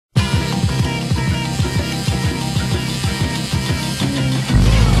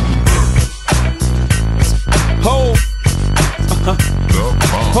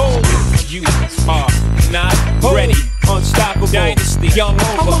you are not ready. Unstoppable dynasty, young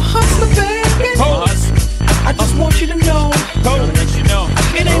over. I'm a hustler, baby. I just want you to know. Let you know.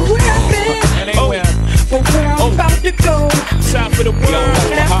 It ain't where I've been. It ain't where but where I'm about to go. Time for the world.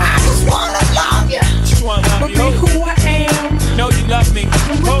 Now I just wanna love you. Just wanna love but you. be who I am. Know you love me.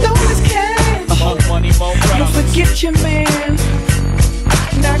 And with all this cash, more money, more you'll problems. forget your man.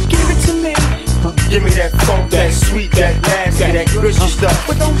 Now give it to me. Give me that funk, that sweet, that nasty, that gushy stuff.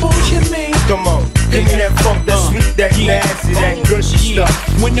 But don't bullshit me. Come on, give me that funk, that sweet, that nasty, that gushy stuff.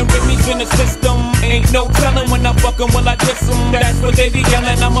 When the rhythm's in the system, ain't no telling when I fuck 'em, will I diss 'em? That's what they be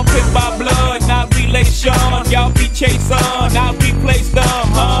yelling. I'm a pit by blood, not relation. Y'all be chasing, I'll replace them,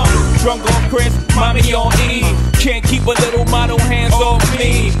 Drunk on Chris, mommy on E. Can't keep a little model hands off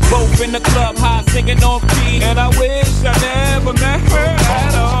me. Both in the club, high singing off key. And I wish I never met her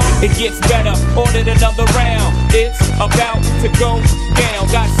at all. It gets better, ordered another round. It's about to go down.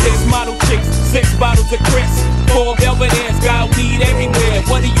 Got 6 model chicks, 6 bottles of Chris, 4 velvet ends, got weed everywhere.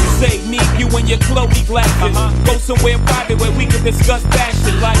 What do you say? Me, you, and your Chloe glasses. Go somewhere private where we can discuss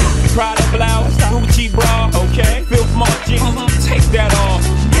fashion, like Prada blouse, Gucci bra, okay? Filth margin, take that off.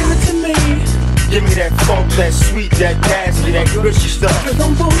 Give it to me. Give me that funk, that sweet, that nasty, that gushy stuff. But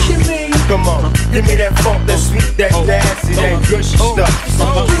don't bullshit me. Come on, give me that funk, that sweet, that nasty, that gushy stuff.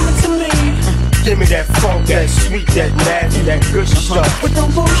 Give it to me. Give me that funk, that sweet, that nasty, that gushy stuff. But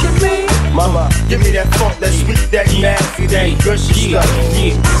don't bullshit me. Mama, give me that funk, that sweet, that nasty, that gushy stuff.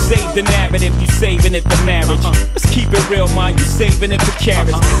 Save the narrative, you saving it for marriage. Let's keep it real, man, you saving it for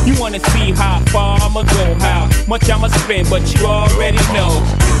carriage. You wanna see how far I'ma go, how much I'ma spend, but you already know.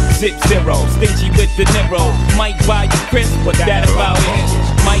 Zip zero, stingy with the Nero. Might buy you Chris, but that about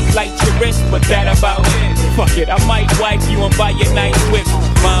it. Might light your wrist, but that about it. Fuck it, I might wipe you and buy you nice whip.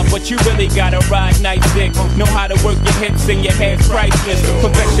 Mom, but you really gotta ride nice dick. Know how to work your hips and your hair's priceless.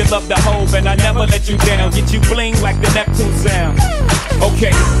 Perfect your love the hove and I never let you down. Get you bling like the Neptune sound.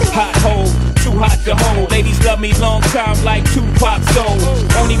 Okay, hot hole, too hot to hold. Ladies love me long time like Tupac soul.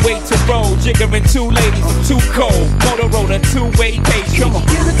 Only way to roll, jiggering 2 ladies, I'm too cold. Motorola, 2-way case, come on.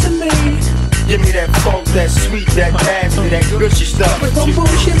 Give it to me. Give me that funk, that sweet, that nasty, that gushy stuff. But don't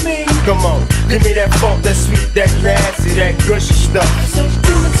bullshit me. Come on, give me that funk, that sweet, that nasty, that gushy stuff. So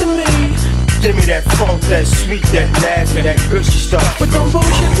give it to me. Give me that funk, that sweet, that nasty, that gushy stuff. But don't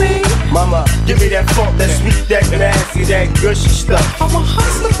bullshit me. Mama, give me that funk, that sweet, that nasty, that gushy stuff. I'm a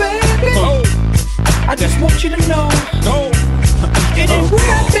hustler, baby. I just want you to know. It ain't where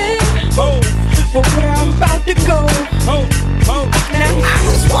I've been, but where I'm about to go. Now I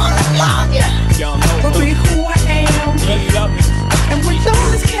just wanna love you, but be who I am. And with all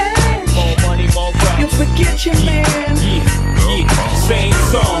this cash, More money, more problems. you'll forget your man. Same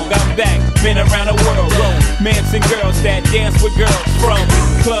song, I'm back, been around the world. Romance and girls that dance with girls. From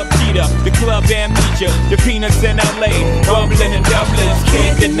Club Cheetah, the Club Amnesia, the Peanuts in LA, bubbling and Dublin,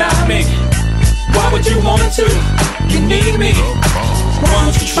 can't deny me. Why would you want to? You need me. Why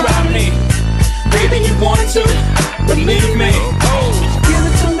don't you try me? Baby, you want to? Believe me. Give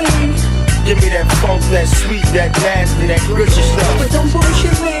it to me. Give me that funk, that sweet, that nasty, that gushy stuff. But don't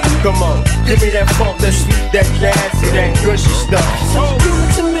bullshit me. Come on, give me that funk, that sweet, that nasty, that gushy stuff. Give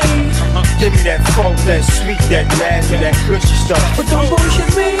it to me. Give me that funk, that sweet, that nasty, that gushy stuff. But don't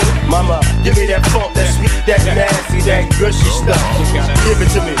bullshit me. Mama, give me that funk, that sweet, that nasty, that gushy stuff. Give it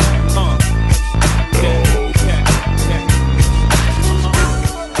to me.